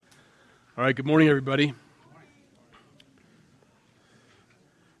All right, good morning, everybody.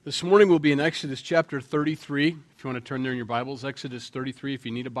 This morning we'll be in Exodus chapter 33. If you want to turn there in your Bibles, Exodus 33. If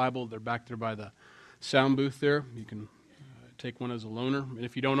you need a Bible, they're back there by the sound booth there. You can take one as a loaner. And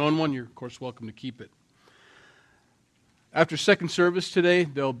if you don't own one, you're, of course, welcome to keep it. After second service today,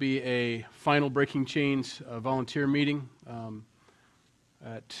 there'll be a final Breaking Chains volunteer meeting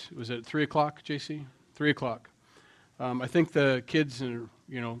was it at 3 o'clock, JC? 3 o'clock. I think the kids and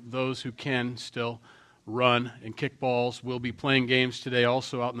those who can still run and kick balls will be playing games today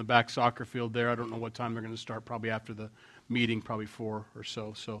also out in the back soccer field there. I don't know what time they're going to start, probably after the meeting, probably 4 or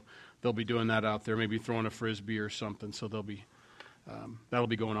so. So they'll be doing that out there, maybe throwing a frisbee or something. So that'll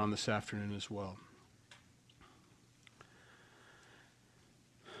be going on this afternoon as well.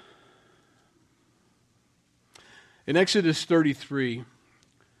 In Exodus 33,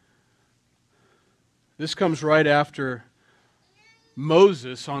 this comes right after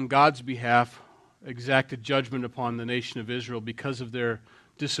Moses, on God's behalf, exacted judgment upon the nation of Israel because of their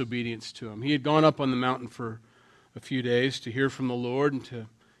disobedience to him. He had gone up on the mountain for a few days to hear from the Lord and to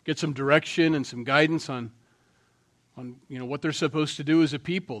get some direction and some guidance on what they're supposed to do as a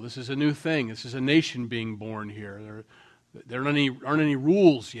people. This is a new thing. This is a nation being born here. There aren't any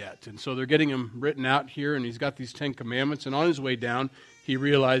rules yet, and so they're getting them written out here, and he's got these 10 commandments, and on his way down, he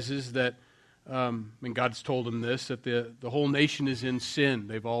realizes that and God's told him this, that the whole nation is in sin.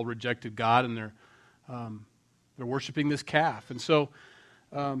 They've all rejected God, and they're worshiping this calf. And so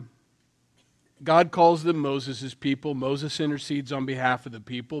God calls them Moses' people. Moses intercedes on behalf of the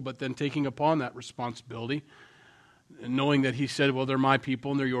people, but then taking upon that responsibility, and knowing that he said, well, they're my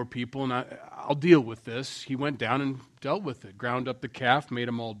people and they're your people, and I'll deal with this. He went down and dealt with it, ground up the calf, made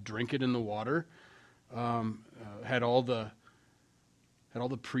them all drink it in the water, had all the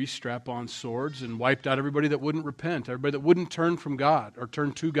priests strap on swords and wiped out everybody that wouldn't repent, everybody that wouldn't turn from God or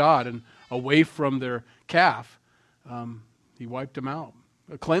turn to God and away from their calf. He wiped them out.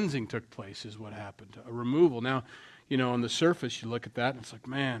 A cleansing took place is what happened, a removal. Now, on the surface you look at that and it's like,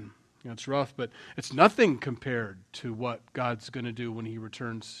 man, it's rough, but it's nothing compared to what God's going to do when he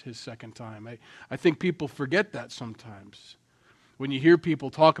returns his second time. I think people forget that sometimes. When you hear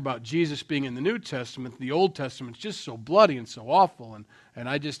people talk about Jesus being in the New Testament, the Old Testament's just so bloody and so awful, and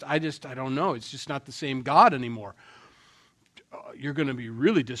I don't know. It's just not the same God anymore. You're going to be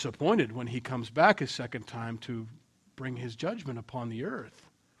really disappointed when he comes back a second time to bring his judgment upon the earth.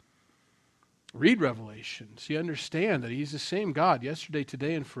 Read Revelation. So you understand that he's the same God yesterday,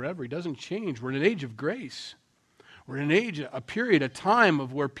 today, and forever. He doesn't change. We're in an age of grace. We're in an age, a period, a time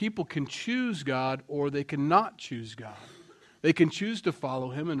of where people can choose God or they cannot choose God. They can choose to follow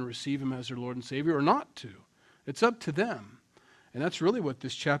him and receive him as their Lord and Savior or not to. It's up to them. And that's really what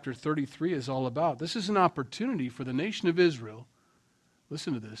this chapter 33 is all about. This is an opportunity for the nation of Israel.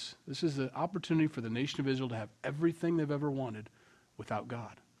 Listen to this. This is the opportunity for the nation of Israel to have everything they've ever wanted without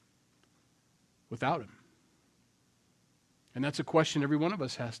God. Without him. And that's a question every one of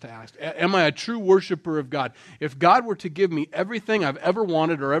us has to ask. Am I a true worshiper of God? If God were to give me everything I've ever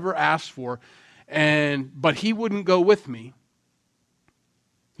wanted or ever asked for, but he wouldn't go with me,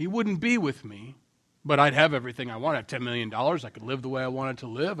 he wouldn't be with me, but I'd have everything I want. I'd have $10 million. I could live the way I wanted to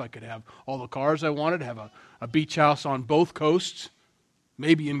live. I could have all the cars I wanted, have a beach house on both coasts,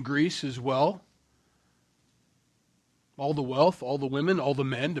 maybe in Greece as well. All the wealth, all the women, all the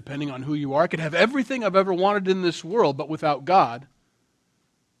men, depending on who you are. I could have everything I've ever wanted in this world, but without God.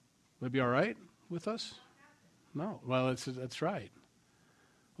 Would it be all right with us? No. Well, that's right.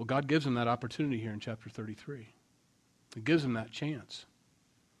 Well, God gives them that opportunity here in chapter 33. He gives them that chance.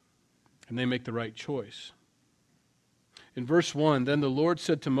 And they make the right choice. In verse 1, then the Lord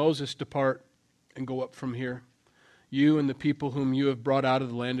said to Moses, depart and go up from here, you and the people whom you have brought out of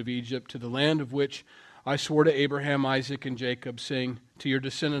the land of Egypt, to the land of which I swore to Abraham, Isaac, and Jacob, saying, to your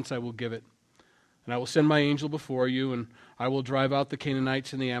descendants I will give it. And I will send my angel before you, and I will drive out the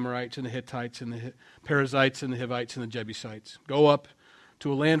Canaanites and the Amorites and the Hittites and the Perizzites and the Hivites and the Jebusites. Go up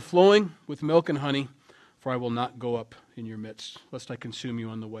to a land flowing with milk and honey, for I will not go up in your midst, lest I consume you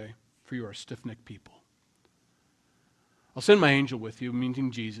on the way, for you are a stiff-necked people. I'll send my angel with you, meaning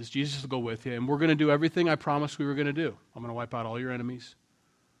Jesus. Jesus will go with you, and we're going to do everything I promised we were going to do. I'm going to wipe out all your enemies.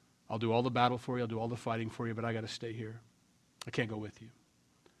 I'll do all the battle for you. I'll do all the fighting for you, but I got to stay here. I can't go with you.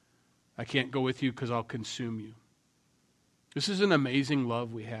 I can't go with you because I'll consume you. This is an amazing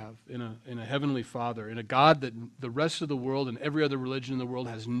love we have in a heavenly Father, in a God that the rest of the world and every other religion in the world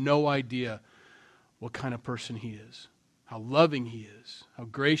has no idea what kind of person he is. how loving he is, how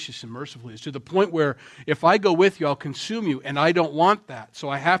gracious and merciful he is, to the point where if I go with you, I'll consume you, and I don't want that, so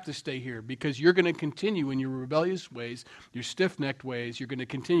I have to stay here because you're going to continue in your rebellious ways, your stiff-necked ways. You're going to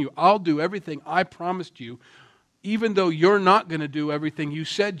continue. I'll do everything I promised you, even though you're not going to do everything you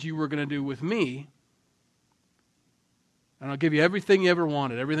said you were going to do with me, and I'll give you everything you ever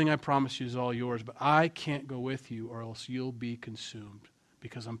wanted. Everything I promised you is all yours, but I can't go with you or else you'll be consumed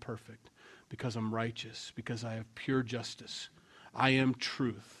because I'm perfect, because I'm righteous, because I have pure justice. I am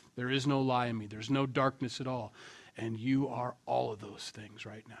truth. There is no lie in me. There's no darkness at all. And you are all of those things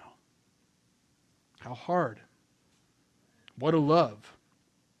right now. How hard. What a love.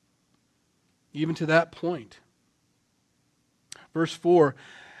 Even to that point. Verse 4,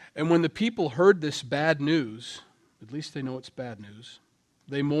 and when the people heard this bad news, at least they know it's bad news,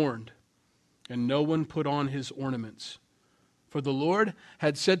 they mourned, and no one put on his ornaments. For the Lord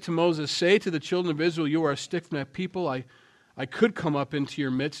had said to Moses, say to the children of Israel, you are a stiff-necked people. I could come up into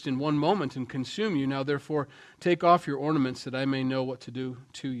your midst in one moment and consume you. Now therefore take off your ornaments that I may know what to do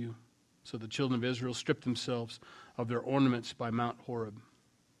to you. So the children of Israel stripped themselves of their ornaments by Mount Horeb.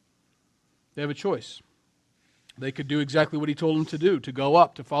 They have a choice. They could do exactly what he told them to do, to go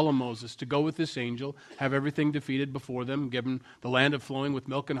up, to follow Moses, to go with this angel, have everything defeated before them, give them the land of flowing with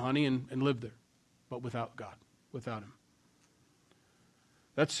milk and honey, and live there. But without God, without him.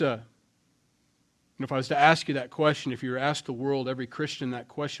 That's, if I was to ask you that question, if you were asked the world, every Christian that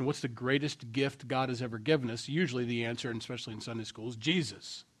question, what's the greatest gift God has ever given us? Usually the answer, and especially in Sunday school, is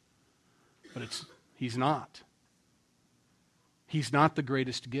Jesus. But he's not. He's not the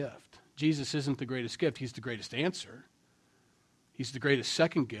greatest gift. Jesus isn't the greatest gift. He's the greatest answer. He's the greatest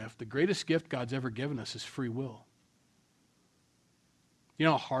second gift. The greatest gift God's ever given us is free will. You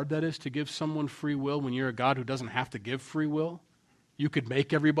know how hard that is to give someone free will when you're a God who doesn't have to give free will? You could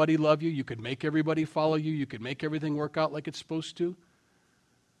make everybody love you. You could make everybody follow you. You could make everything work out like it's supposed to.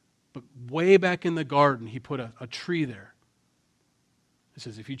 But way back in the garden, he put a tree there. It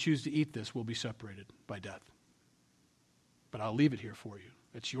says, if you choose to eat this, we'll be separated by death. But I'll leave it here for you.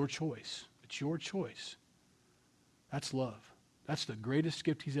 It's your choice. It's your choice. That's love. That's the greatest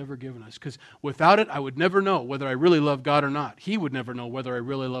gift he's ever given us. Because without it, I would never know whether I really love God or not. He would never know whether I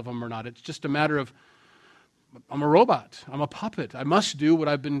really love him or not. It's just a matter of, I'm a robot. I'm a puppet. I must do what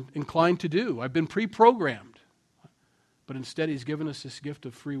I've been inclined to do. I've been pre-programmed. But instead, he's given us this gift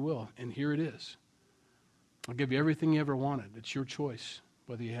of free will. And here it is. I'll give you everything you ever wanted. It's your choice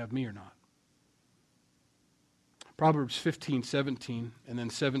whether you have me or not. Proverbs 15:17 and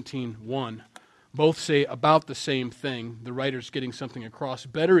then 17:1 both say about the same thing. The writer's getting something across.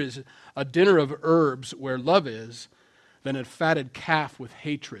 Better is a dinner of herbs where love is than a fatted calf with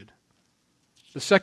hatred. The second